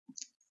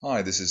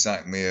Hi, this is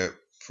Zak Mir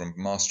from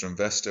Master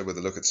Investor with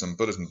a look at some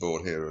bulletin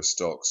board hero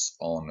stocks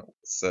on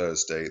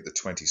Thursday, the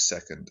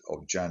 22nd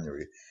of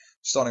January.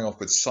 Starting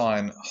off with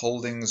Cyan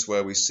Holdings,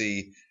 where we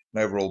see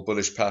an overall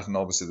bullish pattern.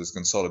 Obviously, there's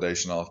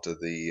consolidation after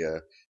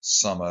the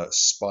summer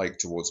spike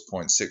towards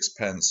 0.6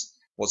 pence.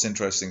 What's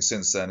interesting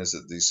since then is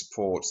that the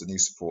new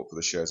support for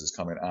the shares has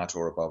come in at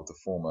or above the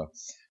former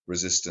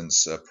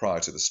resistance prior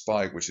to the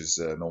spike, which is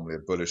normally a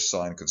bullish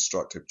sign,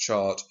 constructive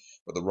chart,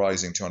 but the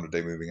rising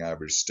 200-day moving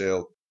average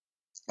still.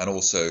 And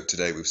also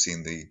today we've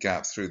seen the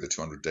gap through the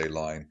 200-day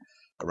line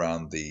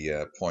around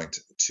the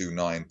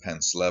 0.29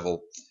 pence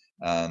level,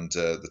 and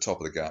the top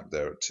of the gap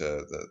there at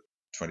the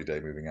 20-day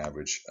moving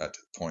average at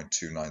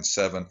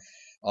 0.297.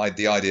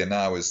 The idea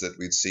now is that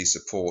we'd see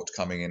support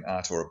coming in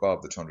at or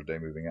above the 200-day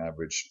moving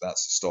average.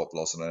 That's a stop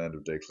loss on an end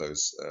of day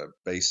close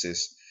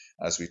basis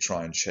as we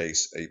try and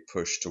chase a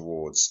push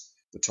towards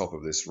the top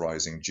of this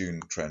rising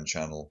June trend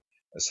channel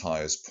as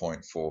high as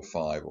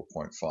 0.45 or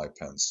 0.5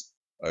 pence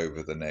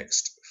over the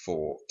next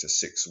 4 to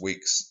 6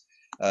 weeks.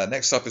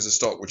 Next up is a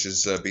stock which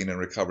has been in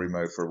recovery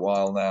mode for a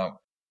while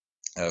now,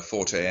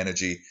 Forte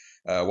Energy.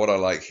 What I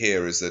like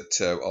here is that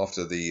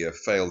after the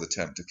failed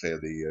attempt to clear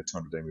the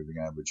 200-day moving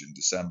average in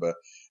December,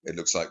 it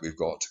looks like we've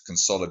got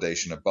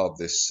consolidation above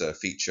this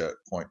feature,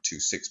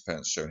 0.26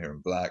 pence shown here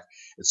in black.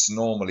 It's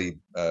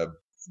normally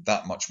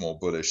that much more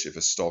bullish if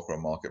a stock or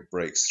a market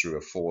breaks through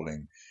a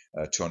falling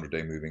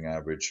 200-day moving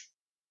average,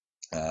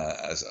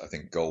 as I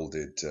think gold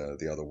did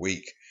the other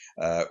week.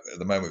 At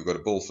the moment, we've got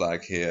a bull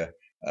flag here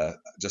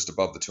just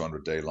above the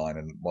 200-day line,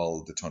 and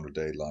while the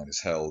 200-day line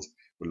is held,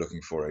 we're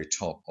looking for a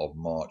top of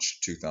March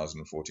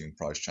 2014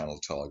 price channel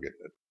target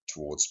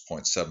towards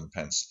 0.7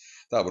 pence.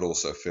 That would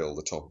also fill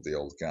the top of the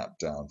old gap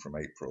down from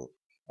April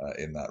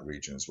in that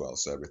region as well.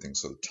 So everything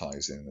sort of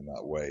ties in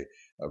that way.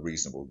 A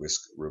reasonable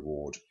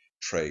risk-reward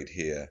trade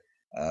here.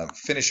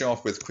 Finishing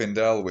off with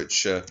Quindell,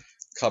 which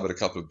covered a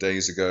couple of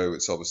days ago.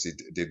 It's obviously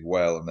did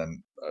well and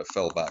then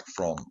fell back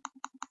from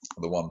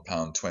the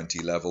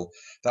 £1.20 level.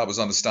 That was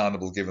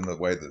understandable given the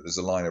way that there's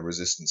a line of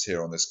resistance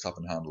here on this cup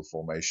and handle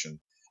formation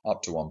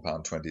up to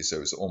 £1.20,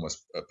 so it's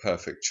almost a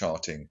perfect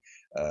charting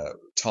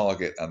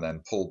target and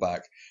then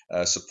pullback.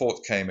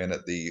 Support came in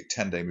at the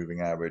 10-day moving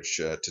average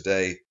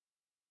today.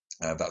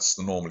 That's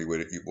normally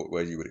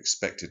where you would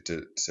expect it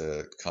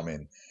to come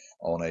in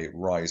on a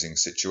rising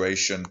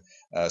situation.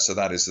 So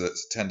that is the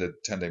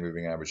 10-day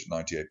moving average at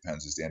 98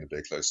 pence is the end of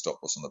day close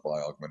stop loss on the buy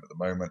argument at the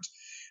moment.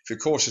 If you're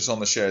cautious on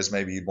the shares,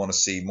 maybe you'd want to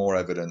see more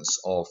evidence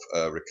of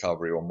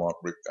recovery or more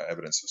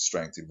evidence of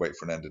strength. You'd wait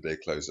for an end of day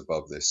close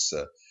above this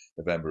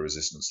November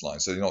resistance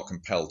line. So you're not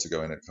compelled to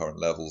go in at current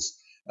levels.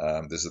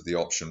 There's the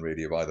option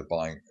really of either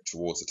buying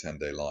towards the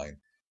 10-day line,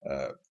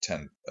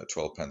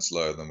 12 pence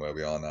lower than where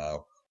we are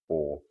now,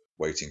 or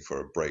waiting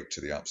for a break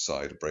to the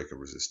upside, a break of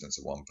resistance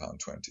at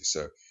 £1.20.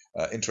 So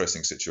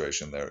interesting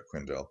situation there at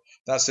Quindell.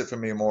 That's it for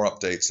me. More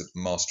updates at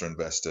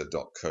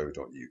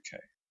masterinvestor.co.uk.